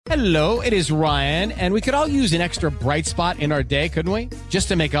Hello, it is Ryan, and we could all use an extra bright spot in our day, couldn't we? Just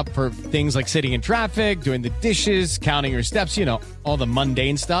to make up for things like sitting in traffic, doing the dishes, counting your steps, you know, all the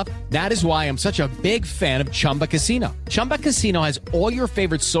mundane stuff. That is why I'm such a big fan of Chumba Casino. Chumba Casino has all your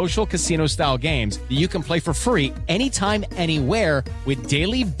favorite social casino-style games that you can play for free anytime, anywhere with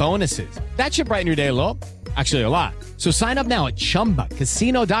daily bonuses. That should brighten your day a little. Actually, a lot. So sign up now at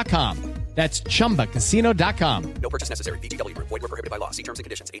ChumbaCasino.com. That's ChumbaCasino.com. No purchase necessary. VGW Group. Void where prohibited by law. See terms and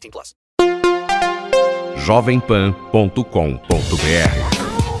conditions. 18+. jovempan.com.br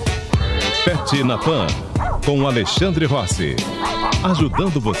Pet na Pan, com Alexandre Rossi.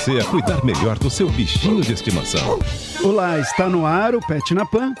 Ajudando você a cuidar melhor do seu bichinho de estimação. Olá, está no ar o Pet na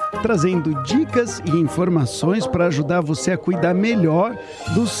Pan, trazendo dicas e informações para ajudar você a cuidar melhor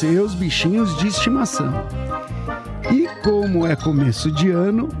dos seus bichinhos de estimação. E como é começo de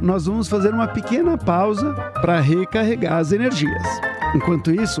ano, nós vamos fazer uma pequena pausa para recarregar as energias.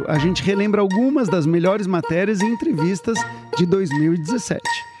 Enquanto isso, a gente relembra algumas das melhores matérias e entrevistas de 2017.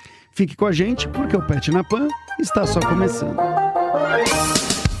 Fique com a gente, porque o Pet na Pan está só começando.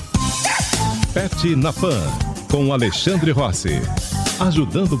 Pet na Pan, com Alexandre Rossi.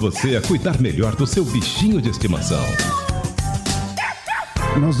 Ajudando você a cuidar melhor do seu bichinho de estimação.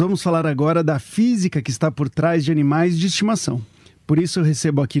 Nós vamos falar agora da física que está por trás de animais de estimação. Por isso eu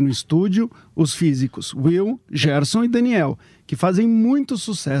recebo aqui no estúdio os físicos Will, Gerson e Daniel, que fazem muito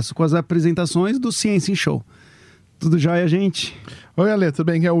sucesso com as apresentações do Science Show. Tudo jóia, gente? Oi, Ale, tudo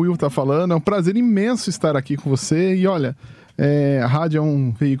bem? É o Will tá falando. É um prazer imenso estar aqui com você. E olha, a rádio é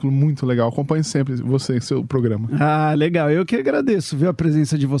um veículo muito legal. Acompanho sempre você e seu programa. Ah, legal. Eu que agradeço, viu, a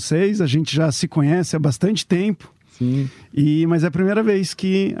presença de vocês. A gente já se conhece há bastante tempo. Sim. Mas é a primeira vez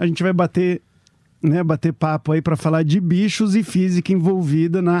que a gente vai bater papo aí para falar de bichos e física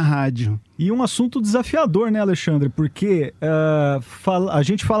envolvida na rádio. E um assunto desafiador, né, Alexandre? Porque a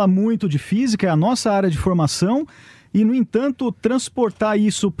gente fala muito de física, é a nossa área de formação, e, no entanto, transportar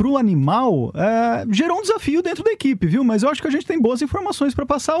isso para o animal gerou um desafio dentro da equipe, viu? Mas eu acho que a gente tem boas informações para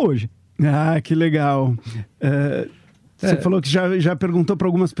passar hoje. Ah, que legal. Você falou que já perguntou para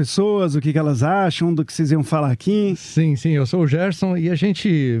algumas pessoas o que elas acham do que vocês iam falar aqui. Sim, eu sou o Gerson e a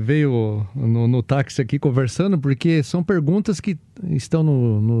gente veio no táxi aqui conversando porque são perguntas que estão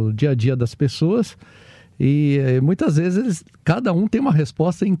no dia a dia das pessoas e muitas vezes cada um tem uma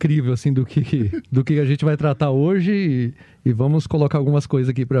resposta incrível assim, do que a gente vai tratar hoje e vamos colocar algumas coisas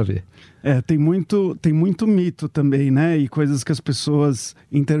aqui para ver. Tem muito mito também, né? E coisas que as pessoas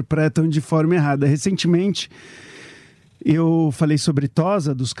interpretam de forma errada. Recentemente eu falei sobre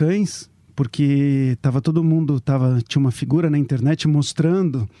tosa dos cães, porque tinha uma figura na internet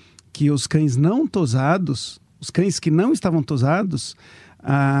mostrando que os cães não tosados, os cães que não estavam tosados,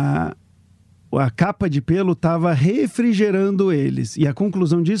 a capa de pelo estava refrigerando eles. E a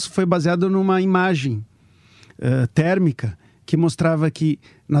conclusão disso foi baseada numa imagem térmica que mostrava que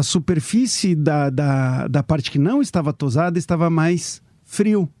na superfície da parte que não estava tosada estava mais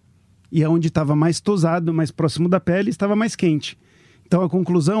frio. E onde estava mais tosado, mais próximo da pele, estava mais quente. Então a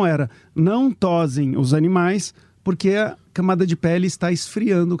conclusão era, não tosem os animais, porque a camada de pele está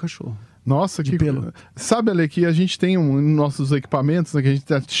esfriando o cachorro. Nossa, que pelo. Sabe, Ale, que a gente tem nos nossos equipamentos, né, que a gente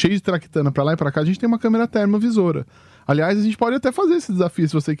tá cheio de traquitana para lá e para cá, a gente tem uma câmera termovisora. Aliás, a gente pode até fazer esse desafio,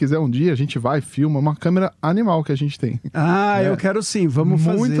 se você quiser um dia, a gente vai, filma uma câmera animal que a gente tem. Eu quero sim, vamos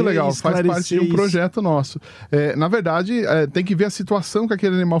fazer. Muito legal, faz parte de um projeto nosso. Na verdade, tem que ver a situação que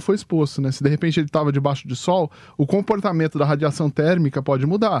aquele animal foi exposto, né? Se de repente ele estava debaixo de sol, o comportamento da radiação térmica pode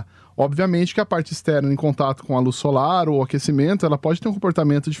mudar. Obviamente que a parte externa em contato com a luz solar ou aquecimento, ela pode ter um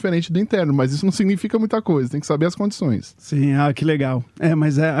comportamento diferente do interno, mas isso não significa muita coisa, tem que saber as condições. Sim, que legal.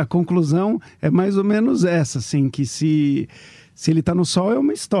 Mas a conclusão é mais ou menos essa, assim, que se ele está no sol é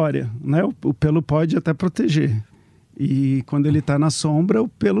uma história, né? O pelo pode até proteger. E quando ele está na sombra, o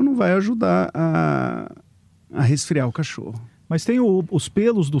pelo não vai ajudar a resfriar o cachorro. Mas tem os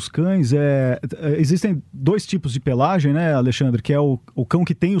pelos dos cães, existem dois tipos de pelagem, né, Alexandre? Que é o cão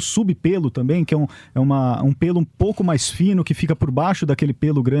que tem o subpelo também, que é um pelo um pouco mais fino, que fica por baixo daquele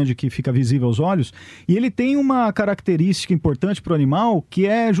pelo grande que fica visível aos olhos. E ele tem uma característica importante para o animal, que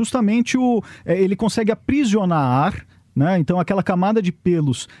é justamente ele consegue aprisionar ar, né? Então aquela camada de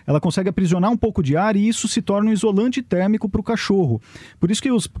pelos, ela consegue aprisionar um pouco de ar e isso se torna um isolante térmico para o cachorro. Por isso que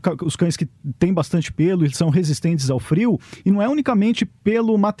os cães que têm bastante pelo, eles são resistentes ao frio, e não é unicamente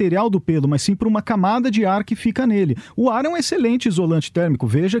pelo material do pelo, mas sim por uma camada de ar que fica nele. O ar é um excelente isolante térmico.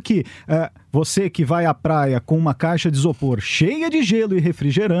 Veja que Você que vai à praia com uma caixa de isopor cheia de gelo e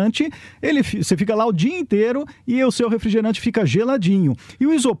refrigerante, você fica lá o dia inteiro e o seu refrigerante fica geladinho. E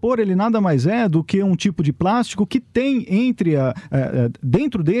o isopor, ele nada mais é do que um tipo de plástico que tem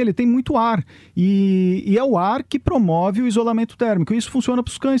dentro dele tem muito ar. E é o ar que promove o isolamento térmico. Isso funciona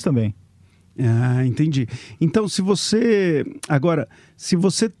para os cães também. Ah, entendi. Então, se você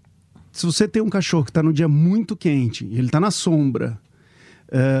tem um cachorro que está no dia muito quente, ele está na sombra,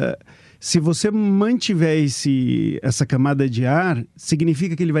 se você mantiver essa camada de ar,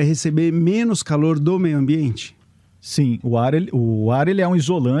 significa que ele vai receber menos calor do meio ambiente? Sim, o ar ele é um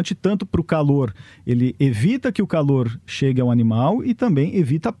isolante tanto para o calor, ele evita que o calor chegue ao animal e também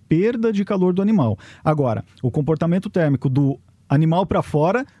evita a perda de calor do animal. Agora, o comportamento térmico do animal para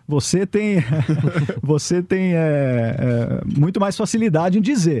fora, você tem muito mais facilidade em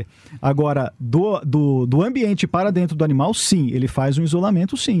dizer. Agora, do ambiente para dentro do animal, sim, ele faz um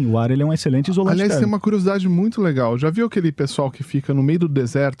isolamento, sim. O ar ele é um excelente isolante térmico. térmico. Tem uma curiosidade muito legal. Já viu aquele pessoal que fica no meio do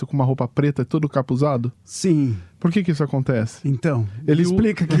deserto com uma roupa preta e todo capuzado? Sim. Por que isso acontece? Então, ele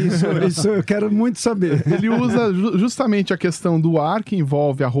explica que isso eu quero muito saber. Ele usa justamente a questão do ar que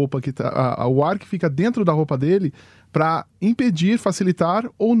envolve a roupa, o ar que fica dentro da roupa dele, para impedir, facilitar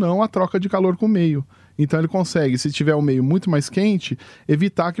ou não a troca de calor com o meio. Então ele consegue, se tiver o meio muito mais quente,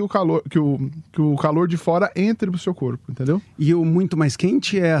 evitar que o calor de fora entre no seu corpo, entendeu? E o muito mais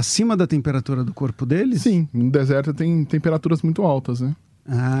quente é acima da temperatura do corpo deles? Sim, no deserto tem temperaturas muito altas, né?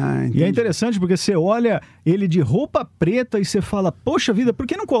 Ah, e é interessante porque você olha ele de roupa preta e você fala, poxa vida, por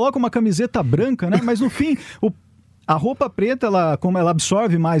que não coloca uma camiseta branca, né? Mas no fim, a roupa preta, como ela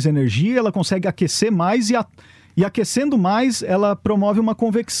absorve mais energia, ela consegue aquecer mais e aquecendo mais, ela promove uma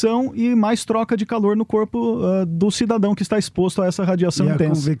convecção e mais troca de calor no corpo do cidadão que está exposto a essa radiação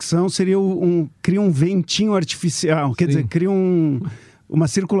intensa. A convecção seria cria um ventinho artificial, quer dizer, cria uma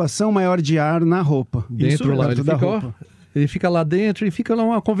circulação maior de ar na roupa. Dentro lá, da roupa. Ele fica lá dentro e fica lá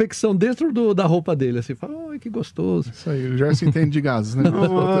uma convecção dentro da roupa dele, assim, fala, que gostoso. Isso aí, o Gerson entende de gases, né?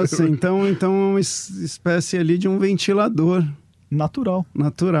 Nossa, então é uma espécie ali de um ventilador. Natural.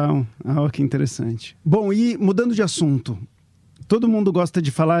 Ah, que interessante. Bom, e mudando de assunto, todo mundo gosta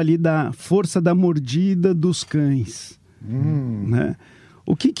de falar ali da força da mordida dos cães. Né?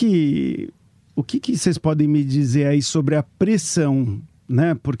 O que vocês podem me dizer aí sobre a pressão,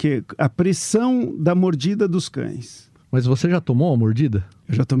 né? Porque a pressão da mordida dos cães. Mas você já tomou uma mordida?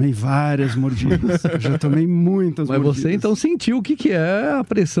 Eu já tomei várias mordidas. Eu já tomei muitas mordidas. Mas você então sentiu o que é a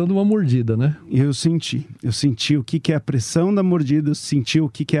pressão de uma mordida, né? Eu senti o que é a pressão da mordida, eu senti o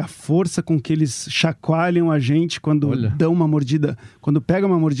que é a força com que eles chacoalham a gente quando dão uma mordida, quando pega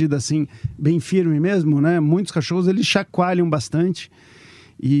uma mordida assim, bem firme mesmo, né? Muitos cachorros, eles chacoalham bastante.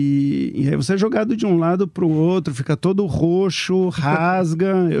 E aí você é jogado de um lado para o outro, fica todo roxo,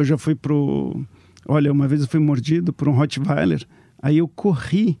 rasga. Eu já fui Olha, uma vez eu fui mordido por um Rottweiler, aí eu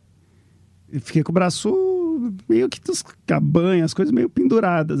corri, eu fiquei com o braço meio que dos cabanhas, as coisas meio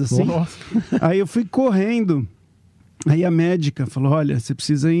penduradas, assim. Nossa. Aí eu fui correndo, aí a médica falou, olha, você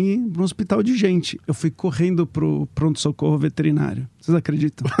precisa ir para um hospital de gente. Eu fui correndo pro pronto-socorro veterinário. Vocês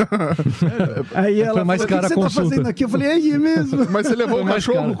acreditam? Aí ela mais falou, o que você tá fazendo aqui? Eu falei, é mesmo. Mas você levou o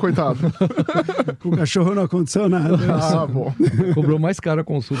cachorro, coitado? Com o cachorro não aconteceu nada. Ah, bom. Cobrou mais caro a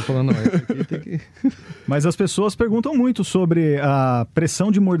consulta, falando, não, esse aqui tem que... Mas as pessoas perguntam muito sobre a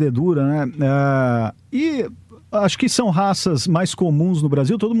pressão de mordedura, né? E acho que são raças mais comuns no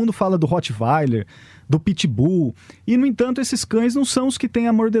Brasil. Todo mundo fala do Rottweiler, do Pitbull. E, no entanto, esses cães não são os que têm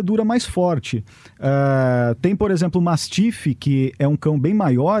a mordedura mais forte. Tem, por exemplo, o Mastiff, que é um cão bem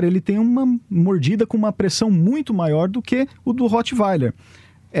maior. Ele tem uma mordida com uma pressão muito maior do que o do Rottweiler.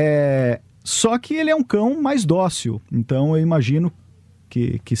 Só que ele é um cão mais dócil. Então, eu imagino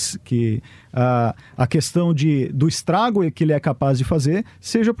que a questão do estrago que ele é capaz de fazer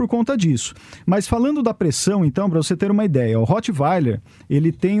seja por conta disso. Mas falando da pressão, então, para você ter uma ideia, o Rottweiler,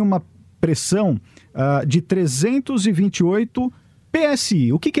 ele tem uma pressão de 328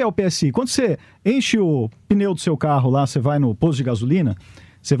 PSI. O que é o PSI? Quando você enche o pneu do seu carro lá, você vai no posto de gasolina,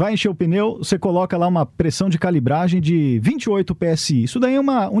 você vai encher o pneu, você coloca lá uma pressão de calibragem de 28 PSI. Isso daí é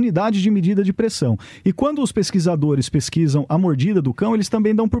uma unidade de medida de pressão. E quando os pesquisadores pesquisam a mordida do cão, eles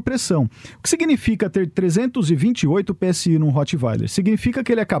também dão por pressão. O que significa ter 328 PSI num Rottweiler? Significa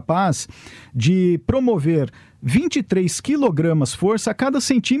que ele é capaz de promover 23 quilogramas força a cada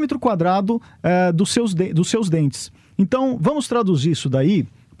centímetro quadrado dos seus dentes. Então, vamos traduzir isso daí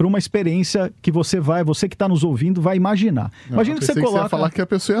para uma experiência que você que está nos ouvindo vai imaginar. Imagina que você coloca... Você ia falar que a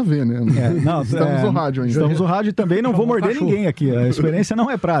pessoa ia ver, né? Estamos no rádio ainda. Estamos no rádio também, não vou morder ninguém aqui. A experiência não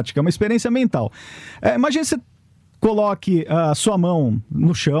é prática, é uma experiência mental. Imagina você coloque a sua mão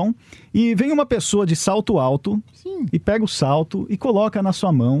no chão e vem uma pessoa de salto alto e pega o salto e coloca na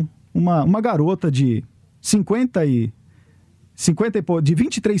sua mão uma garota de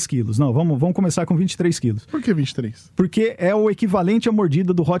 23 quilos. Não, vamos começar com 23 quilos. Por que 23? Porque é o equivalente à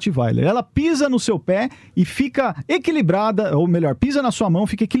mordida do Rottweiler. Ela pisa no seu pé e fica equilibrada, ou melhor, pisa na sua mão,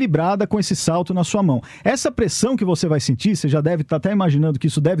 fica equilibrada com esse salto na sua mão. Essa pressão que você vai sentir, você já deve estar até imaginando que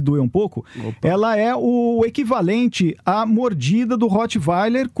isso deve doer um pouco, ela é o equivalente à mordida do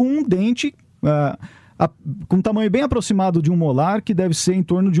Rottweiler com um dente... com um tamanho bem aproximado de um molar, que deve ser em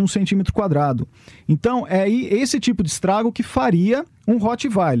torno de 1 centímetro quadrado. Então, é esse tipo de estrago que faria um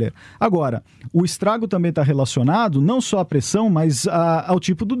Rottweiler. Agora, o estrago também está relacionado não só à pressão, mas ao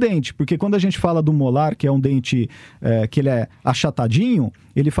tipo do dente, porque quando a gente fala do molar, que é um dente que ele é achatadinho,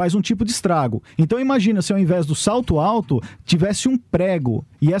 ele faz um tipo de estrago. Então imagina se ao invés do salto alto tivesse um prego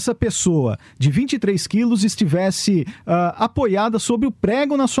e essa pessoa de 23 quilos estivesse apoiada sobre o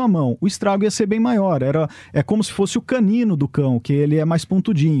prego na sua mão, o estrago ia ser bem maior. É como se fosse o canino do cão, que ele é mais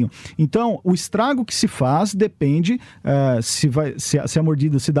pontudinho. Então o estrago que se faz depende se a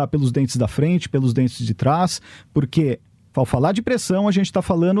mordida se dá pelos dentes da frente, pelos dentes de trás, porque ao falar de pressão, a gente está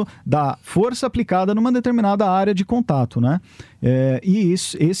falando da força aplicada numa determinada área de contato, né? E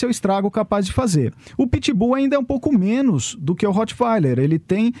esse é o estrago capaz de fazer. O Pitbull ainda é um pouco menos do que o Rottweiler. Ele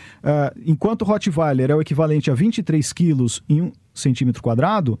tem, enquanto o Rottweiler é o equivalente a 23 quilos em 1 centímetro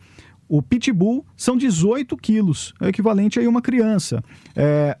quadrado, o Pitbull são 18 quilos, é o equivalente a uma criança.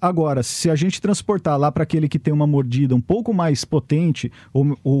 Agora, se a gente transportar lá para aquele que tem uma mordida um pouco mais potente,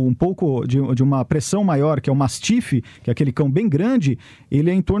 ou um pouco de uma pressão maior, que é o Mastiff, que é aquele cão bem grande, ele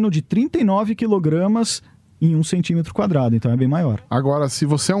é em torno de 39 quilogramas em 1 centímetro quadrado, então é bem maior. Agora, se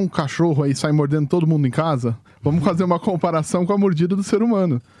você é um cachorro aí e sai mordendo todo mundo em casa, vamos fazer uma comparação com a mordida do ser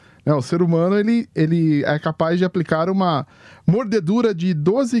humano. O ser humano ele é capaz de aplicar uma mordedura de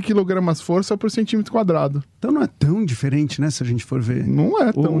 12 kg força por centímetro quadrado. Então não é tão diferente, né, se a gente for ver. Não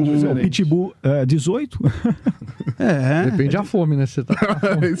é tão diferente. O Pitbull 18? Depende da fome, né? Você tá com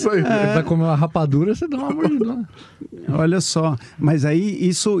fome. É isso aí. Você vai comer uma rapadura, você dá uma mordida. Olha só, mas aí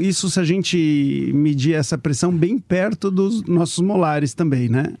isso se a gente medir essa pressão bem perto dos nossos molares também,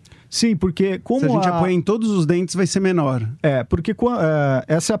 né? Sim, porque como se a gente apoia em todos os dentes, vai ser menor. Porque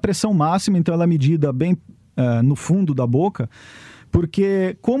essa é a pressão máxima, então ela é medida bem no fundo da boca,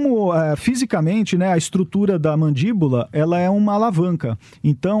 porque como fisicamente, né, a estrutura da mandíbula, ela é uma alavanca.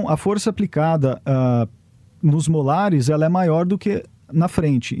 Então, a força aplicada nos molares, ela é maior do que na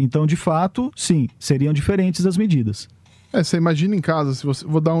frente. Então, de fato, sim, seriam diferentes as medidas. Você imagina em casa,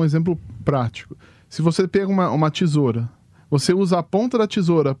 vou dar um exemplo prático. Se você pega uma tesoura, você usa a ponta da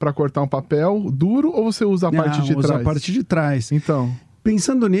tesoura para cortar um papel duro ou você usa a parte de trás? Usa a parte de trás. Então,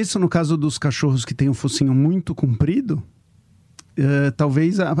 pensando nisso, no caso dos cachorros que têm um focinho muito comprido,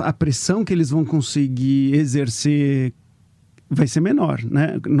 talvez a pressão que eles vão conseguir exercer vai ser menor,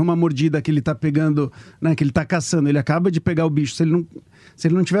 né? Numa mordida que ele está pegando, né, que ele está caçando, ele acaba de pegar o bicho, se ele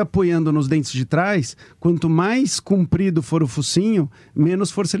não estiver apoiando nos dentes de trás, quanto mais comprido for o focinho,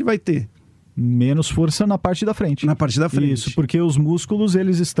 menos força ele vai ter. Menos força na parte da frente. Na parte da frente. Isso, porque os músculos,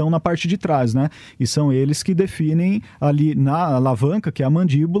 eles estão na parte de trás, né? E são eles que definem ali na alavanca, que é a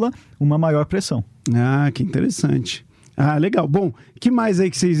mandíbula, uma maior pressão. Ah, que interessante. Ah, legal. Bom, que mais aí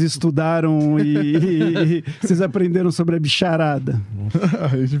que vocês estudaram e vocês aprenderam sobre a bicharada? A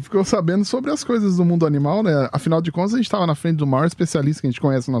gente ficou sabendo sobre as coisas do mundo animal, né? Afinal de contas, a gente estava na frente do maior especialista que a gente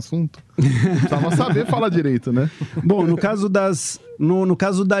conhece no assunto. Precisava saber falar direito, né? Bom, no caso no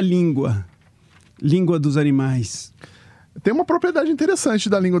caso da língua dos animais. Tem uma propriedade interessante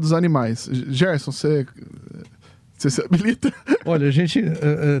da língua dos animais. Gerson, você se habilita? Olha, a gente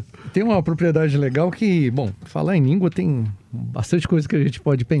tem uma propriedade legal que, bom, falar em língua tem bastante coisa que a gente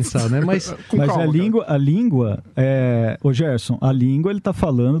pode pensar, né? Mas calma, a língua, ô Gerson, a língua, ele tá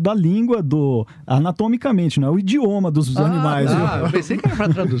falando da língua anatomicamente, não é o idioma dos animais. Eu pensei que era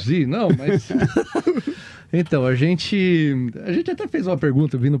para traduzir, não, mas... Então, a gente até fez uma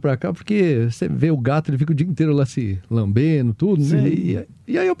pergunta vindo pra cá, porque você vê o gato, ele fica o dia inteiro lá se lambendo, tudo, né?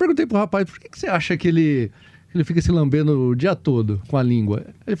 E aí eu perguntei pro rapaz, por que você acha que ele fica se lambendo o dia todo com a língua?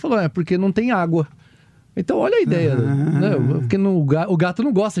 Ele falou, porque não tem água. Então, olha a ideia, né? Porque o gato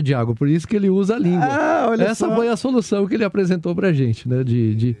não gosta de água, por isso que ele usa a língua. Essa foi a solução que ele apresentou pra gente, né?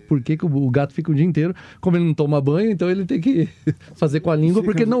 De por que o gato fica o dia inteiro, como ele não toma banho, então ele tem que fazer com a língua,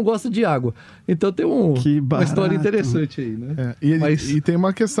 porque ele não gosta de água. Então tem uma história interessante aí, né? E tem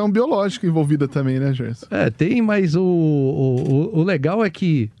uma questão biológica envolvida também, né, Gerson? Tem, mas o legal é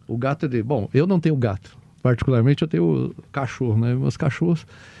que o gato... Bom, eu não tenho gato, particularmente eu tenho cachorro, né? Meus cachorros...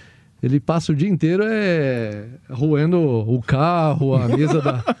 Ele passa o dia inteiro roendo o carro, a mesa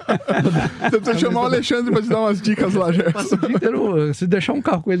da... Você precisa chamar o Alexandre para te dar umas dicas lá, Gerson. Passa o dia inteiro, se deixar um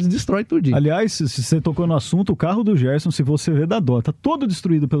carro com eles, destrói tudinho. Aliás, se você tocou no assunto, o carro do Gerson, se você ver, dá dó. Tá todo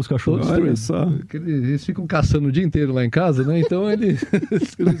destruído pelos cachorros. Olha só. Eles ficam caçando o dia inteiro lá em casa, né? Então eles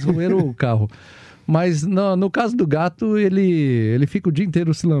roeram o carro. Mas no caso do gato, ele fica o dia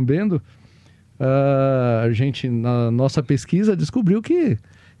inteiro se lambendo. A gente, na nossa pesquisa, descobriu que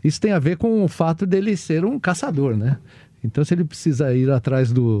isso tem a ver com o fato dele ser um caçador, né? Então, se ele precisa ir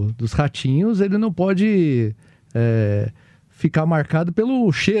atrás dos ratinhos, ele não pode ficar marcado pelo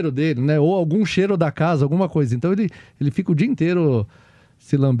cheiro dele, né? Ou algum cheiro da casa, alguma coisa. Então, ele fica o dia inteiro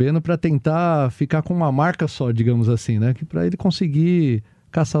se lambendo para tentar ficar com uma marca só, digamos assim, né? Que para ele conseguir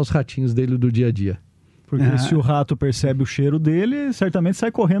caçar os ratinhos dele do dia a dia. Porque se o rato percebe o cheiro dele, certamente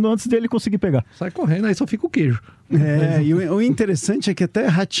sai correndo antes dele conseguir pegar. Sai correndo, aí só fica o queijo. E o interessante é que até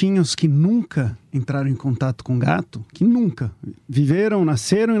ratinhos que nunca entraram em contato com gato, que nunca viveram,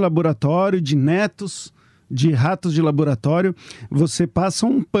 nasceram em laboratório, de netos de ratos de laboratório, você passa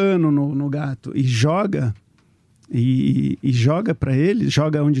um pano no gato e joga para ele,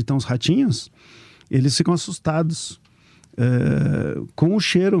 joga onde estão os ratinhos, eles ficam assustados. Com o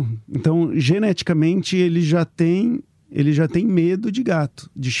cheiro. Então, geneticamente, ele já tem medo de gato,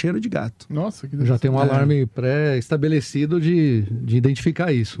 de cheiro de gato. Nossa, que já tem um alarme pré-estabelecido de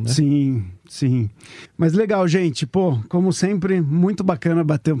identificar isso, né? Sim. Mas legal, gente. Pô, como sempre, muito bacana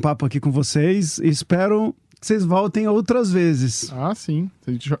bater um papo aqui com vocês. Espero que vocês voltem outras vezes. Ah, sim.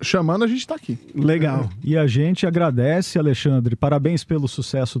 Chamando, a gente tá aqui. Legal. E a gente agradece, Alexandre. Parabéns pelo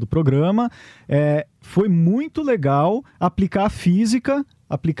sucesso do programa. Foi muito legal aplicar a física,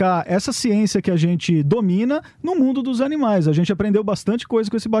 aplicar essa ciência que a gente domina no mundo dos animais. A gente aprendeu bastante coisa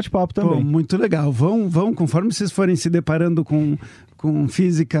com esse bate-papo também. Pô, muito legal. Vão, conforme vocês forem se deparando com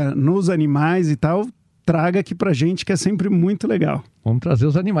física nos animais e tal, traga aqui pra gente, que é sempre muito legal. Vamos trazer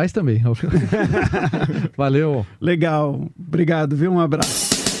os animais também. Valeu. Legal. Obrigado, viu? Um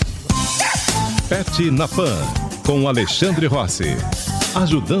abraço. Pet na Pan, com Alexandre Rossi.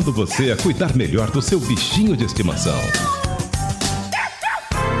 Ajudando você a cuidar melhor do seu bichinho de estimação.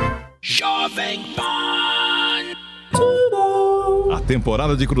 Jovem Pan. A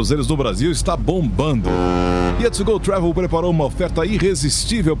temporada de cruzeiros no Brasil está bombando. E a To Go Travel preparou uma oferta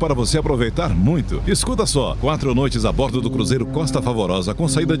irresistível para você aproveitar muito. Escuta só, 4 noites a bordo do cruzeiro Costa Favorosa com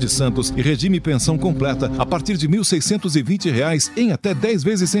saída de Santos e regime pensão completa a partir de R$ 1.620 em até 10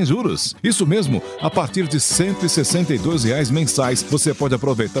 vezes sem juros. Isso mesmo, a partir de R$ 162 mensais você pode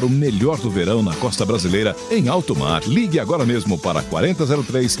aproveitar o melhor do verão na costa brasileira em alto mar. Ligue agora mesmo para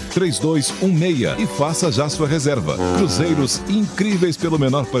 4003-3216 e faça já sua reserva. Cruzeiros incríveis pelo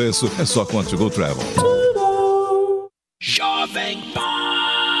menor preço, é só com a To Go Travel. Jovem Pan.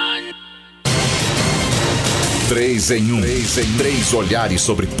 3 em 1. 3 olhares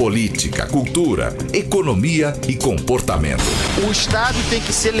sobre política, cultura, economia e comportamento. O Estado tem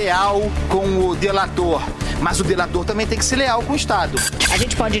que ser leal com o delator, mas o delator também tem que ser leal com o Estado. A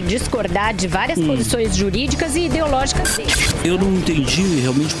gente pode discordar de várias posições jurídicas e ideológicas dele. Eu não entendi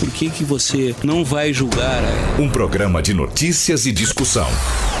realmente por que você não vai julgar. Um programa de notícias e discussão.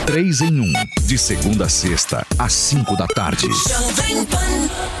 3 em 1. De segunda a sexta, às 5 da tarde. Jovem Pan.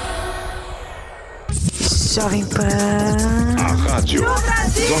 Jovem Pan. A rádio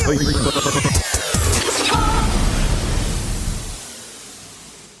Jovem Pan.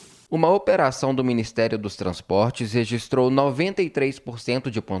 Uma operação do Ministério dos Transportes registrou 93%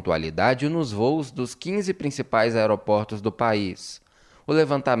 de pontualidade nos voos dos 15 principais aeroportos do país. O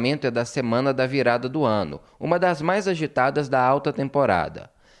levantamento é da semana da virada do ano, uma das mais agitadas da alta temporada.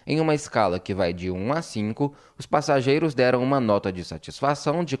 Em uma escala que vai de 1 a 5, os passageiros deram uma nota de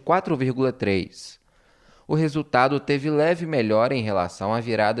satisfação de 4,3. O resultado teve leve melhora em relação à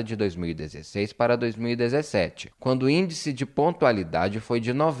virada de 2016 para 2017, quando o índice de pontualidade foi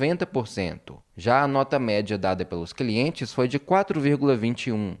de 90%. Já a nota média dada pelos clientes foi de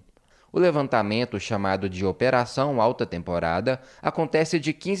 4,21. O levantamento, chamado de Operação Alta Temporada, acontece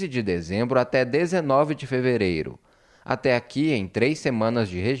de 15 de dezembro até 19 de fevereiro. Até aqui, em 3 semanas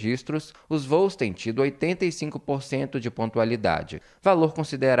de registros, os voos têm tido 85% de pontualidade, valor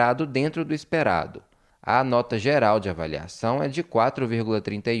considerado dentro do esperado. A nota geral de avaliação é de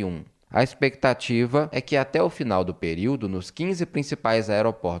 4,31. A expectativa é que até o final do período, nos 15 principais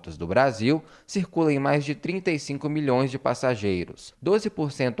aeroportos do Brasil, circulem mais de 35 milhões de passageiros,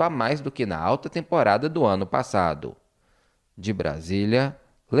 12% a mais do que na alta temporada do ano passado. De Brasília,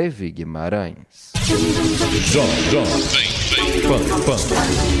 Levi Guimarães. Jovem Pan,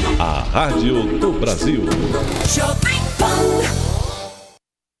 a rádio do Brasil. Jovem Pan.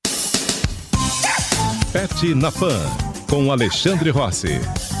 Pet na Pan, com Alexandre Rossi.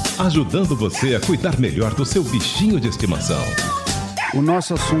 Ajudando você a cuidar melhor do seu bichinho de estimação. O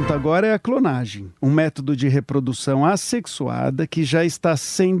nosso assunto agora é a clonagem, um método de reprodução assexuada que já está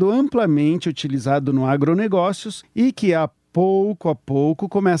sendo amplamente utilizado no agronegócios e que a pouco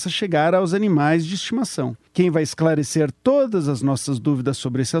começa a chegar aos animais de estimação. Quem vai esclarecer todas as nossas dúvidas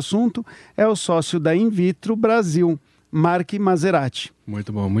sobre esse assunto é o sócio da In Vitro Brasil, Mark Maserati.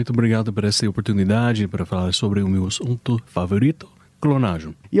 Muito bom, muito obrigado por essa oportunidade para falar sobre o meu assunto favorito,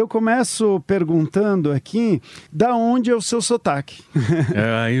 clonagem. E eu começo perguntando aqui, da onde é o seu sotaque?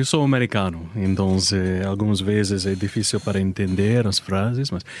 Eu sou americano, então algumas vezes é difícil para entender as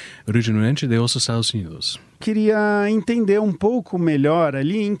frases, mas originalmente dos Estados Unidos. Queria entender um pouco melhor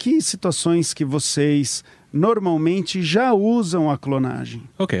ali em que situações que vocês normalmente já usam a clonagem.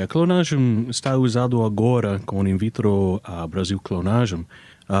 Ok, a clonagem está usada agora com In Vitro Brasil Clonagem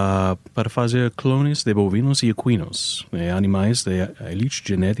para fazer clones de bovinos e equinos, animais de elite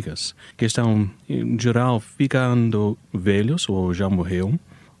genéticas, que estão, em geral, ficando velhos ou já morreram,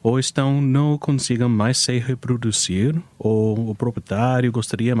 ou não conseguem mais se reproduzir, ou o proprietário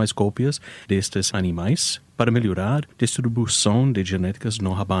gostaria mais cópias destes animais para melhorar a distribuição de genéticas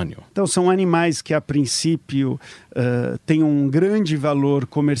no rebanho. Então, são animais que, a princípio, têm um grande valor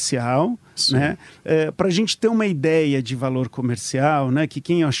comercial, né? Para a gente ter uma ideia de valor comercial, né? Que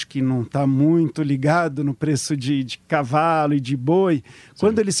quem acho que não está muito ligado no preço de cavalo e de boi,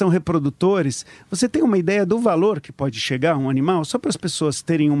 quando eles são reprodutores, você tem uma ideia do valor que pode chegar um animal? Só para as pessoas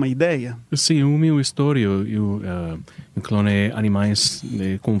terem uma ideia? Sim, o meu história, eu clonei animais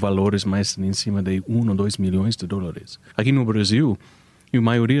com valores mais em cima de 1 ou 2 milhões de dólares. Aqui no Brasil, a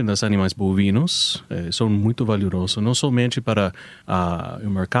maioria dos animais bovinos são muito valiosos, não somente para o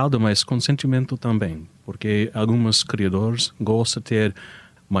mercado, mas consentimento também, porque alguns criadores gostam de ter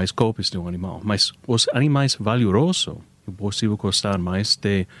mais cópias de um animal. Mas os animais valiosos é possível custar mais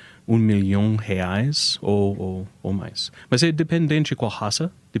de R$1 milhão ou mais. Mas é dependente de qual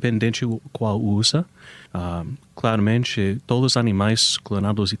raça, dependente de qual usa. Claramente, todos os animais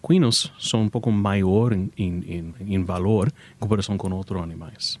clonados equinos são um pouco maior em valor em comparação com outros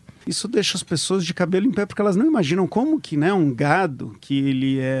animais. Isso deixa as pessoas de cabelo em pé, porque elas não imaginam como que, né, um gado que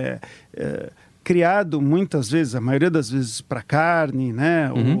ele é criado muitas vezes, a maioria das vezes para carne,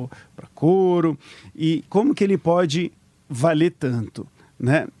 né, ou para couro, e como que ele pode valer tanto,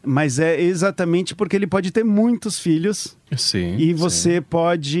 né? Mas é exatamente porque ele pode ter muitos filhos. Sim, e você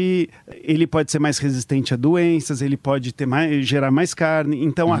ele pode ser mais resistente a doenças, ele pode gerar mais carne.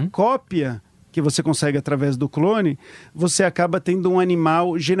 Então a cópia que você consegue através do clone, você acaba tendo um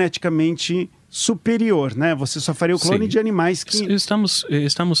animal geneticamente superior, né? Você só faria o clone de animais que...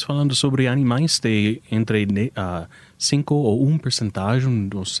 Estamos falando sobre animais de entre 5 ou 1%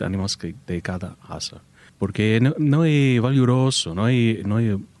 dos animais de cada raça. Porque não é valioso, não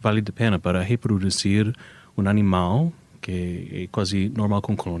vale a pena para reproduzir um animal que é quase normal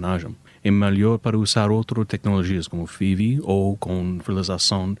com clonagem. É melhor para usar outras tecnologias, como FIV ou com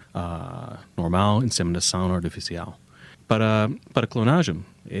fertilização normal, inseminação artificial. Para clonagem,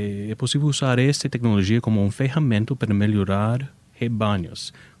 é possível usar esta tecnologia como uma ferramenta para melhorar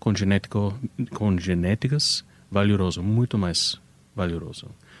rebanhos com genéticas valiosas, muito mais valiosas.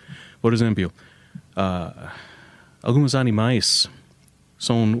 Por exemplo, alguns animais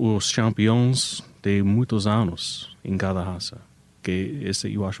são os campeões de muitos anos em cada raça, que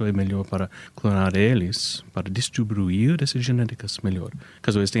eu acho é melhor para clonar eles, para distribuir essas genéticas melhor.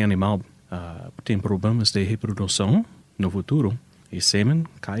 Caso este animal tem problemas de reprodução no futuro, e sêmen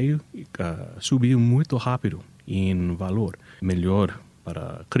subiu muito rápido em valor. Melhor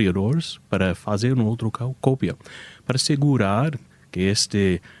para criadores, para fazer uma outra cópia, para assegurar que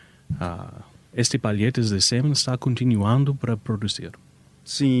este palhetes de sêmen está continuando para produzir.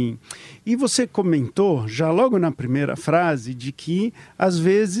 Sim. E você comentou, já logo na primeira frase, de que, às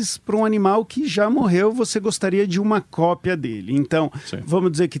vezes, para um animal que já morreu, você gostaria de uma cópia dele. Então,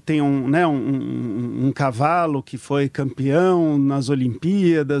 vamos dizer que tem um cavalo que foi campeão nas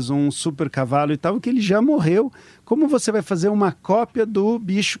Olimpíadas, um super cavalo e tal, que ele já morreu. Como você vai fazer uma cópia do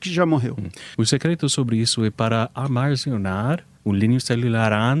bicho que já morreu? O secreto sobre isso é para armazenar o linho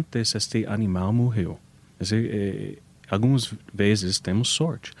celular antes este animal morreu. Algumas vezes temos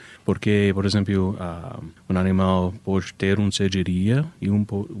sorte, porque, por exemplo, um animal pode ter uma cirurgia e um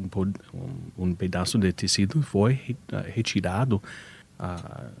pedaço de tecido foi retirado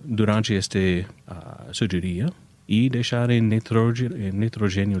durante esta cirurgia e deixar em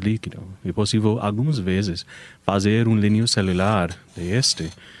nitrogênio líquido. É possível, algumas vezes, fazer um linho celular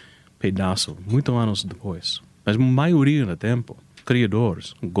deste pedaço, muitos anos depois. Mas a maioria do tempo,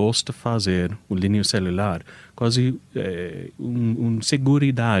 criadores gostam de fazer o linha celular quase uma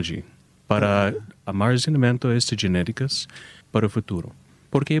seguridade para armazenamento destas genéticas para o futuro.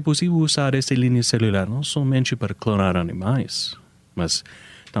 Porque é possível usar esta linha celular não somente para clonar animais, mas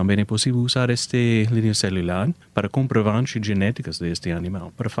também é possível usar esta linha celular para comprovante genéticas deste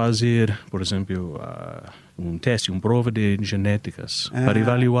animal, para fazer, por exemplo, um teste, uma prova de genéticas, para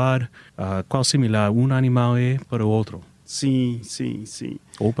avaliar qual similar um animal é para o outro. Sim.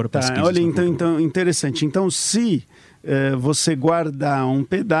 Ou para pesquisa. Olha, então interessante. Então, se você guardar um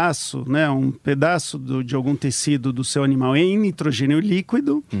pedaço, né, de algum tecido do seu animal em nitrogênio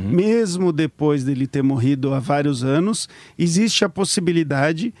líquido, mesmo depois dele ter morrido há vários anos, existe a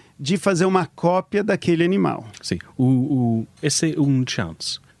possibilidade de fazer uma cópia daquele animal. Sim, esse é um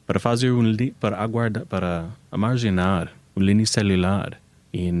chance para fazer para armazenar o linha celular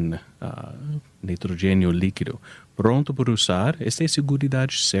em nitrogênio líquido, pronto para usar. Esta é a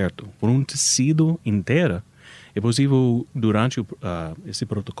seguridade certa. Por um tecido inteiro, é possível, durante esse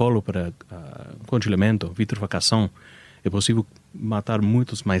protocolo para congelamento, vitrificação, é possível matar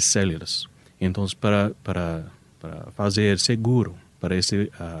muitas mais células. Então, para fazer seguro, para este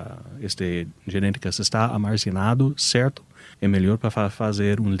genética está armazenado certo, é melhor para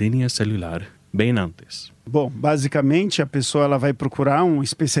fazer uma linha celular bem antes. Bom, basicamente a pessoa ela vai procurar um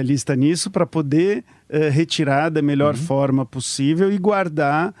especialista nisso para poder retirar da melhor forma possível e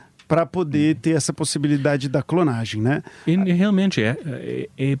guardar para poder ter essa possibilidade da clonagem, né? E realmente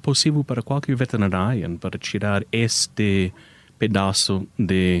é possível para qualquer veterinário para tirar este pedaço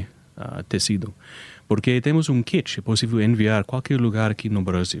de tecido. Porque temos um kit, é possível enviar a qualquer lugar aqui no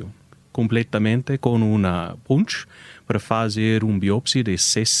Brasil, completamente com uma punch para fazer uma biópsia de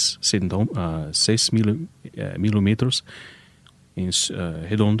 6 milímetros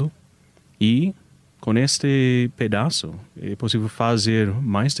redondo. E com este pedaço, é possível fazer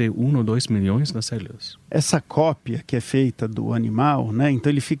mais de 1 ou 2 milhões de células. Essa cópia que é feita do animal, né?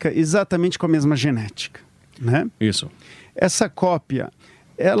 Então ele fica exatamente com a mesma genética, né? Isso. Essa cópia,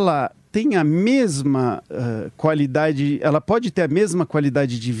 ela tem a mesma qualidade, ela pode ter a mesma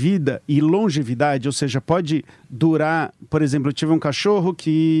qualidade de vida e longevidade, ou seja, pode durar, por exemplo, eu tive um cachorro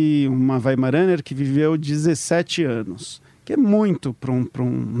uma Weimaraner que viveu 17 anos. Que é muito para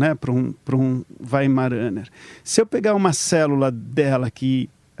um Weimaraner. Se eu pegar uma célula dela que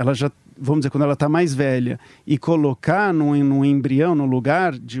ela já, vamos dizer, quando ela está mais velha, e colocar num embrião, no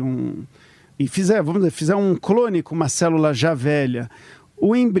lugar de e fizer um clone com uma célula já velha,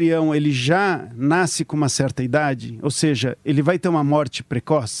 o embrião ele já nasce com uma certa idade, ou seja, ele vai ter uma morte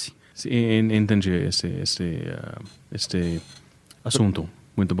precoce? Sim, entendi este assunto.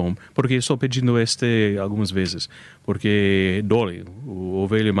 Muito bom. Porque estou pedindo algumas vezes. Porque Dolly, o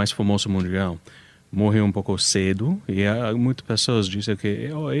ovelha mais famoso mundial, morreu um pouco cedo. E muitas pessoas dizem que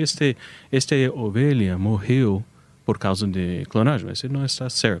esta ovelha morreu por causa de clonagem. Mas isso não está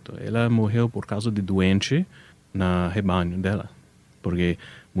certo. Ela morreu por causa de doente na rebanho dela. Porque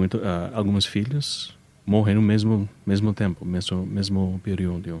alguns filhos morrem no mesmo tempo, mesmo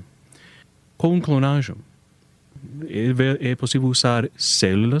período. Com clonagem, é possível usar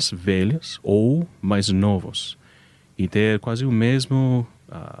células velhas ou mais novas e ter quase o mesmo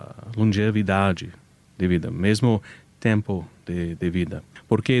longevidade de vida, mesmo tempo de vida.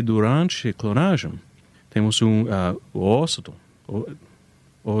 Porque durante a clonagem temos o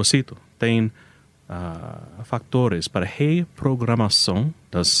ossito tem fatores para reprogramação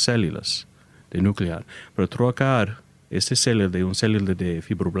das células nuclear, para trocar essa célula de uma célula de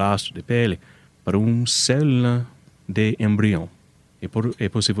fibroblasto de pele para uma célula de embrião. É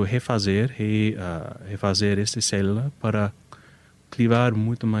possível refazer esta célula para clivar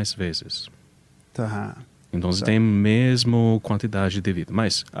muito mais vezes. Tá. Então tem a mesma quantidade de vida.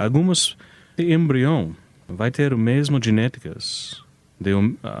 Mas alguns embrião vai ter a mesma genéticas de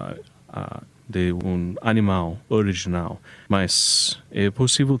um animal original. Mas é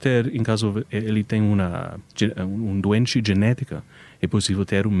possível ter, em caso ele tem uma doença genética, é possível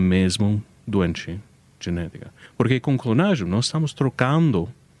ter o mesmo doente genética. Porque com clonagem nós estamos trocando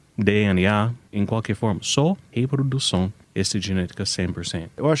DNA em qualquer forma, só reprodução, essa genética 100%.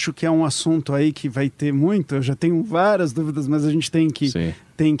 Eu acho que é um assunto aí que vai ter muito, eu já tenho várias dúvidas, mas a gente tem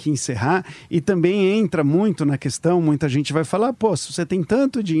que encerrar. E também entra muito na questão, muita gente vai falar, pô, se você tem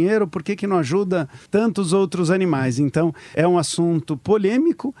tanto dinheiro, por que não ajuda tantos outros animais? Então, é um assunto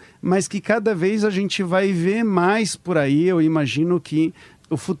polêmico, mas que cada vez a gente vai ver mais por aí. Eu imagino que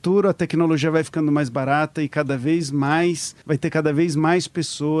o futuro, a tecnologia vai ficando mais barata e vai ter cada vez mais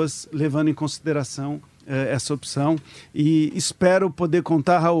pessoas levando em consideração essa opção. E espero poder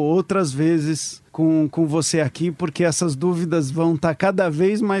contar, Raul, outras vezes com você aqui, porque essas dúvidas vão estar cada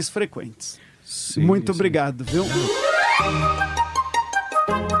vez mais frequentes. Sim, Muito obrigado, viu?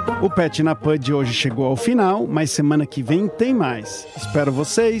 O Pet na Pan de hoje chegou ao final, mas semana que vem tem mais. Espero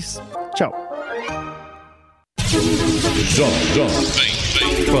vocês. Tchau. Jovem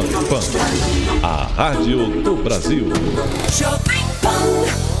Pan, a rádio do Brasil.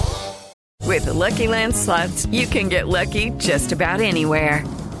 With the Lucky Land Slots, you can get lucky just about anywhere.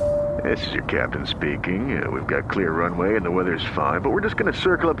 This is your captain speaking. We've got clear runway and the weather's fine, but we're just going to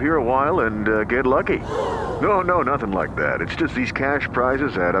circle up here a while and get lucky. No, nothing like that. It's just these cash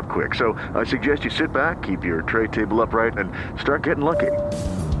prizes add up quick. So I suggest you sit back, keep your tray table upright, and start getting lucky.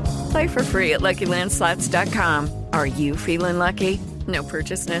 Play for free at LuckyLandSlots.com. Are you feeling lucky? No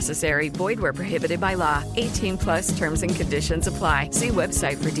purchase necessary. Void where prohibited by law. 18+ terms and conditions apply. See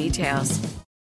website for details.